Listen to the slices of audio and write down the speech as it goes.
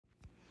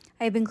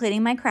I've been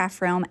cleaning my craft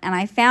room and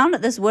I found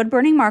this wood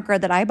burning marker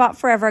that I bought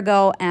forever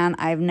ago and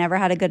I've never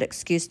had a good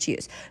excuse to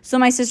use. So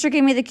my sister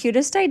gave me the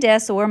cutest idea,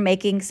 so we're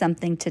making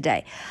something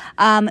today.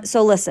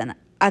 So listen,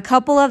 a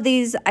couple of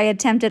these I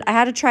attempted. I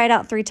had to try it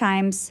out 3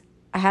 times.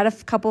 I had a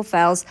couple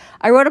fails.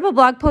 I wrote up a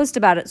blog post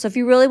about it, so if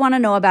you really want to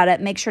know about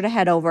it, make sure to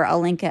head over. I'll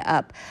link it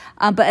up.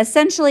 But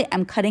essentially,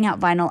 I'm cutting out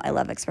vinyl. I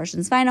love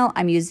Expressions vinyl.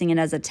 I'm using it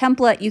as a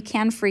template. You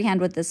can freehand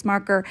with this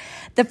marker.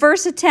 The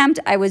first attempt,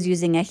 I was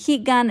using a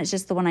heat gun. It's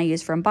just the one I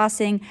use for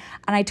embossing,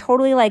 and I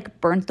totally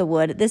burnt the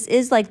wood. This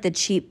is like the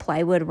cheap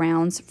plywood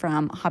rounds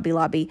from Hobby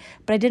Lobby,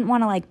 but I didn't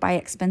want to buy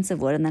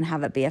expensive wood and then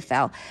have it be a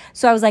fail.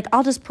 So I was like,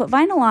 I'll just put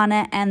vinyl on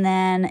it and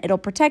then it'll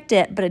protect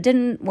it, but it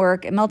didn't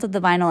work. It melted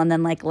the vinyl and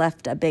then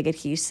left a big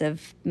adhesive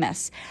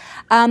mess.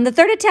 The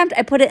third attempt,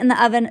 I put it in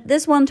the oven.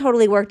 This one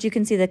totally worked. You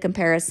can see the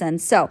comparison.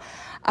 So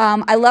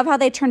I love how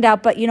they turned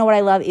out, but you know what I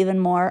love even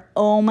more?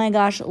 Oh my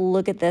gosh,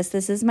 look at this.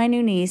 This is my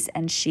new niece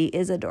and she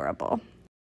is adorable.